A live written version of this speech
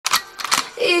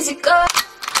easy go,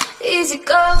 easy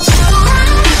go.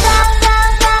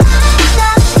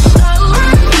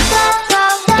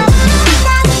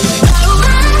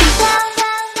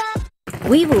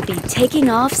 We will be taking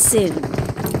off soon.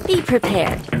 Be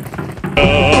prepared.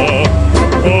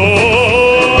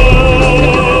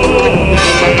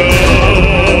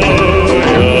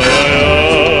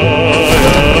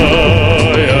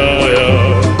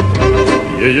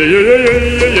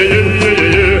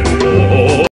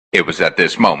 It was at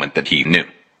this moment that he knew.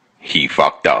 He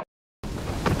fucked up. I'm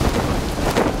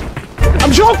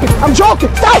joking! I'm joking!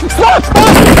 Stop! Stop!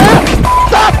 Stop!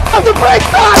 Stop! Stop the brake!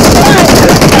 Stop!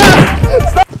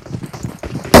 Stop!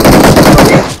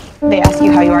 They ask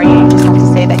you how you are, you just have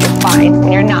to say that you're fine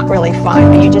when you're not really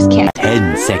fine, but you just can't.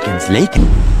 10 seconds later.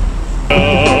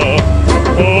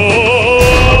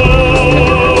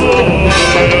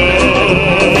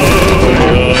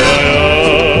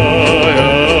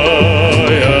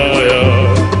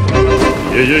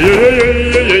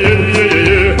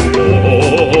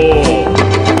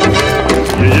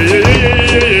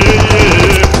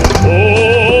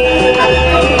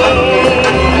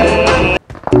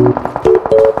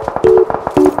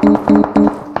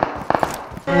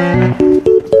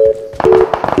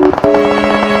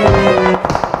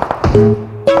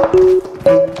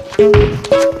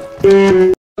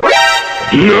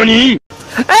 NANI?!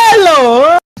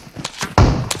 Hello!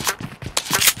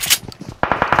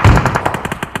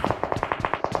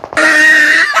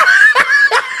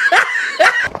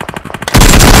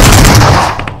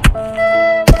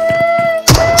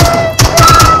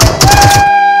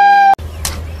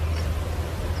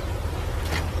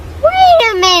 Wait a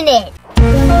minute!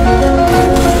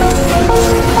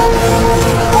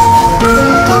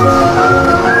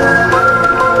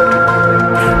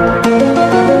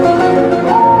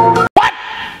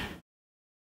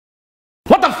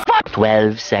 What the fuck?!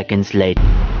 12 seconds later.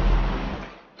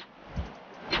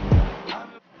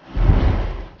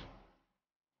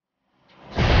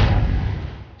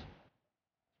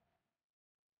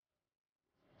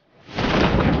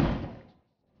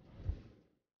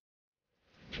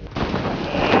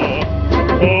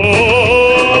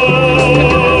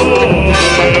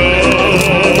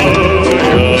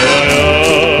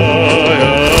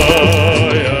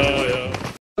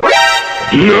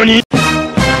 NANI?!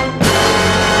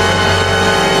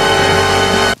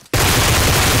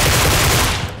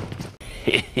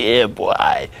 Yeah, boy.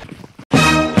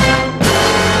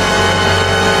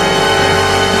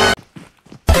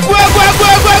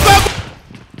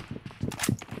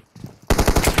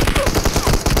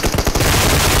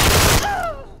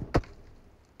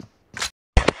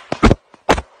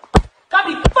 Got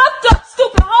me fucked up,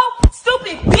 stupid hoe,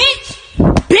 stupid bitch,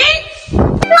 bitch.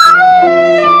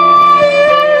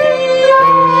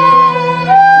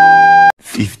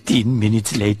 15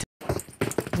 minutes later.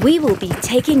 We will be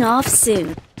taking off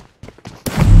soon.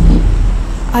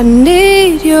 I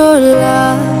need your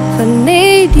love, I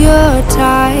need your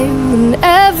time. When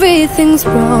everything's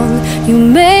wrong, you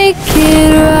make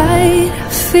it right. I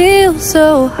feel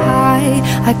so high,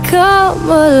 I come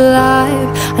alive.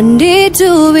 I need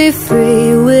to be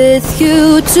free with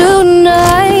you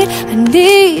tonight. I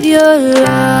need your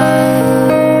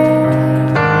love.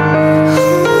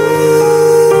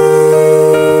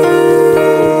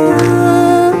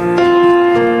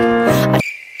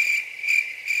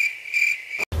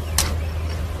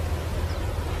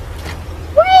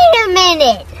 Wait a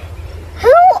minute!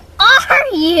 Who are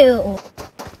you?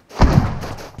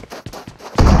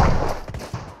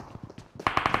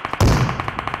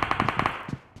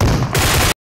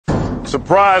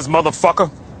 Surprise, motherfucker!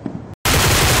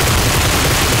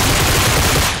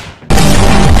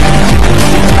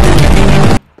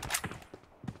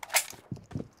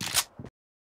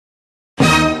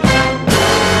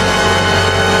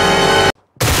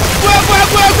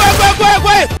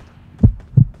 Wait!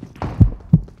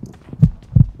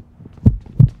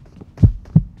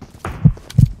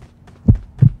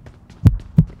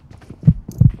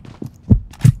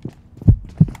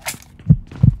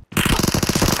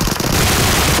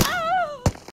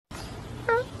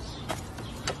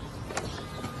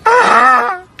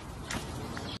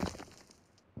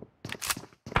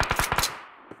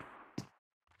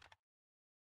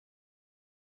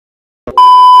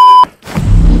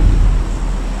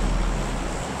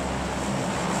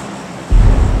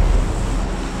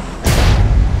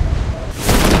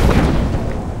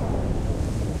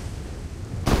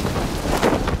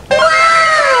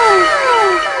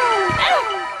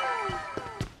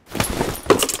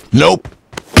 Nope.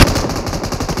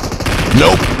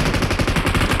 Nope.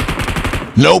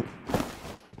 Nope.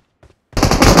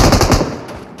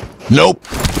 Nope.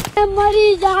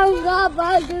 मरी जाऊंगा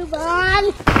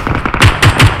भगवान।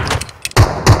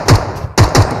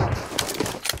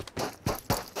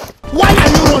 Why are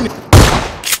you running?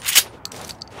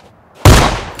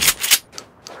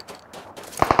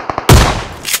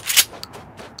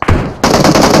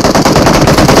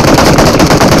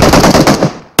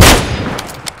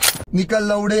 निकल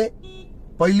लौड़े,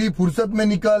 पहली फुर्सत में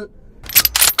निकल।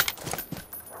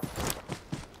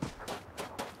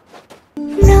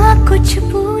 ना कुछ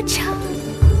पूछा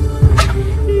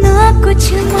ना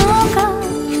कुछ मांगा,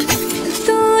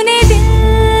 तूने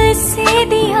दिल से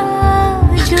दिया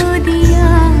जो दिया।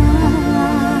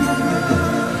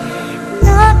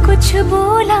 ना कुछ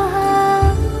बोला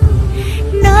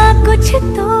ना कुछ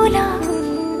तोला,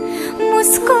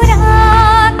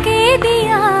 मुस्कुरा के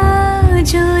दिया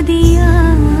जो दिया।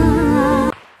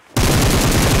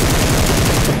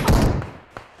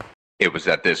 It was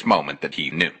at this moment that he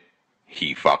knew.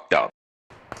 He fucked up.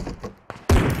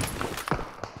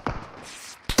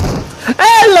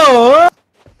 Hello!